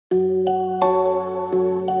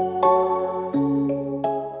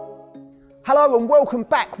and welcome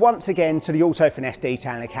back once again to the Auto Finesse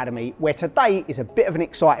Detailing Academy, where today is a bit of an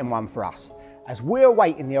exciting one for us, as we're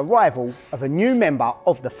awaiting the arrival of a new member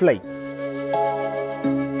of the fleet.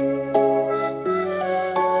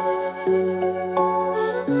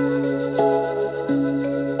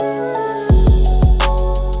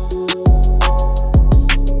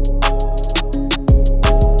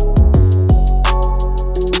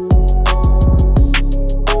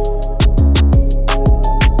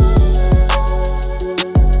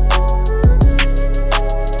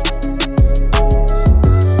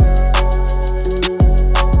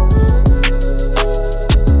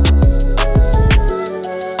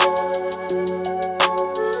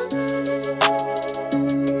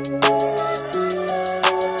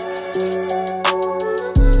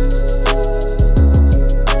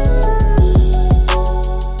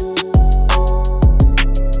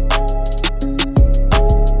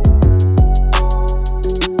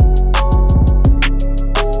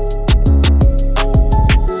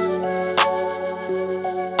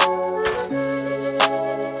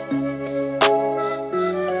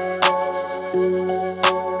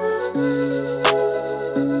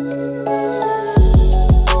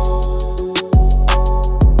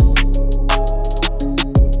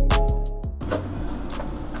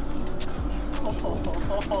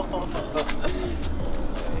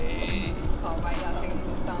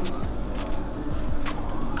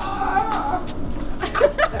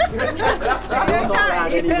 I'm not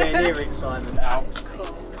allowed anywhere near it, Simon.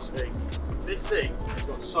 This thing has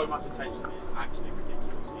got so much attention, it's actually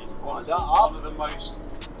ridiculous. It's honestly one of the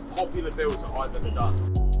most popular builds that I've ever done.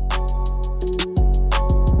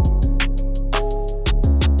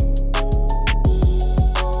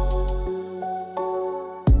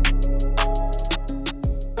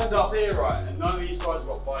 It's up here, right, and none of these guys have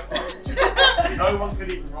got bike licenses. No one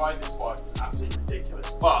can even ride this bike. It's absolutely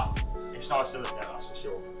ridiculous, but it's nice to look at, that's for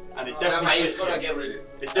sure. And it definitely fits in.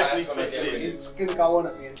 It definitely fits in. It's going to go on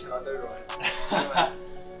at me until I do right.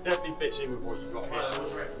 Definitely fits in with what you've got here. So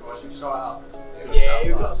guys, you start up. Yeah,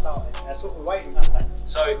 you've got to start it. That's what we're waiting for.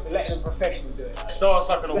 So we're letting a professional do it. Starts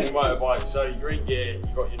like a normal motorbike. So you're in gear,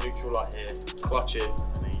 you've got your neutral light here, clutch in,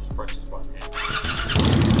 and then you just press this button here.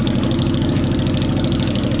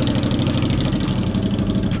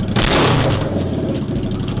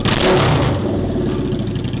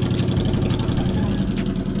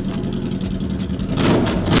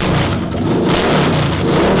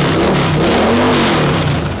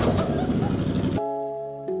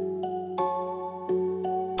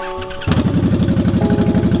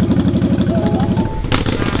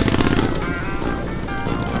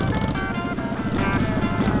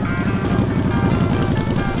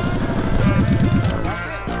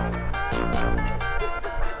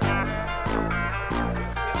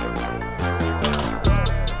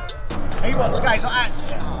 He wants guys like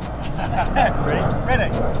that. Ready?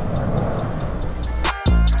 Ready?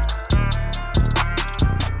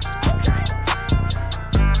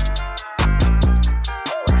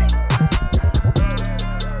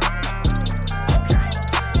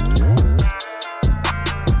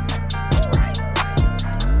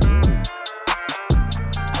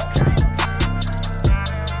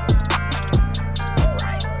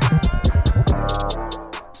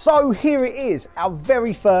 So here it is, our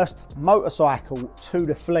very first motorcycle to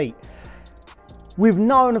the fleet. We've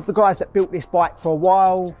known of the guys that built this bike for a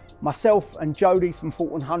while. Myself and Jody from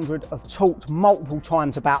 1400 have talked multiple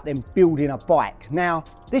times about them building a bike. Now,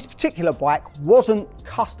 this particular bike wasn't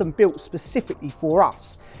custom built specifically for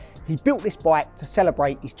us. He built this bike to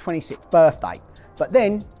celebrate his 26th birthday, but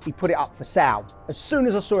then he put it up for sale. As soon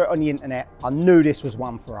as I saw it on the internet, I knew this was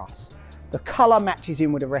one for us. The colour matches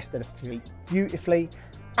in with the rest of the fleet beautifully,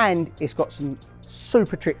 and it's got some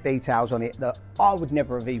super trick details on it that I would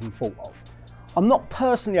never have even thought of. I'm not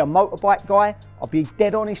personally a motorbike guy, I'll be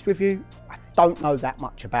dead honest with you, I don't know that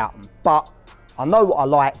much about them, but I know what I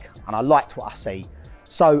like and I liked what I see.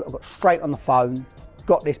 So I got straight on the phone,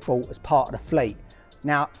 got this bought as part of the fleet.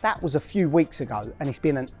 Now that was a few weeks ago and it's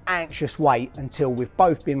been an anxious wait until we've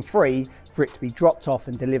both been free for it to be dropped off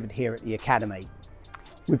and delivered here at the Academy.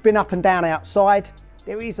 We've been up and down outside,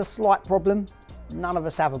 there is a slight problem. None of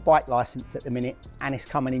us have a bike license at the minute and it's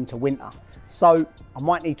coming into winter. So I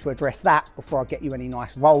might need to address that before I get you any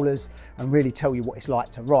nice rollers and really tell you what it's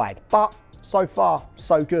like to ride. But so far,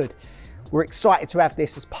 so good. We're excited to have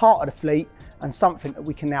this as part of the fleet and something that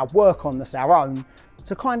we can now work on that's our own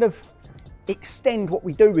to kind of extend what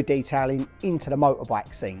we do with detailing into the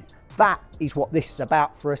motorbike scene. That is what this is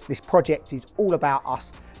about for us. This project is all about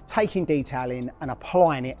us taking detailing and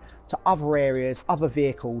applying it to other areas, other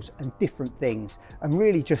vehicles and different things, and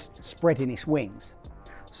really just spreading its wings.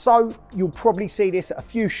 So you'll probably see this at a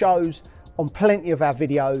few shows, on plenty of our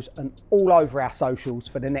videos and all over our socials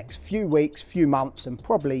for the next few weeks, few months and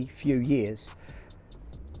probably few years.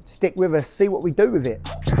 Stick with us, see what we do with it.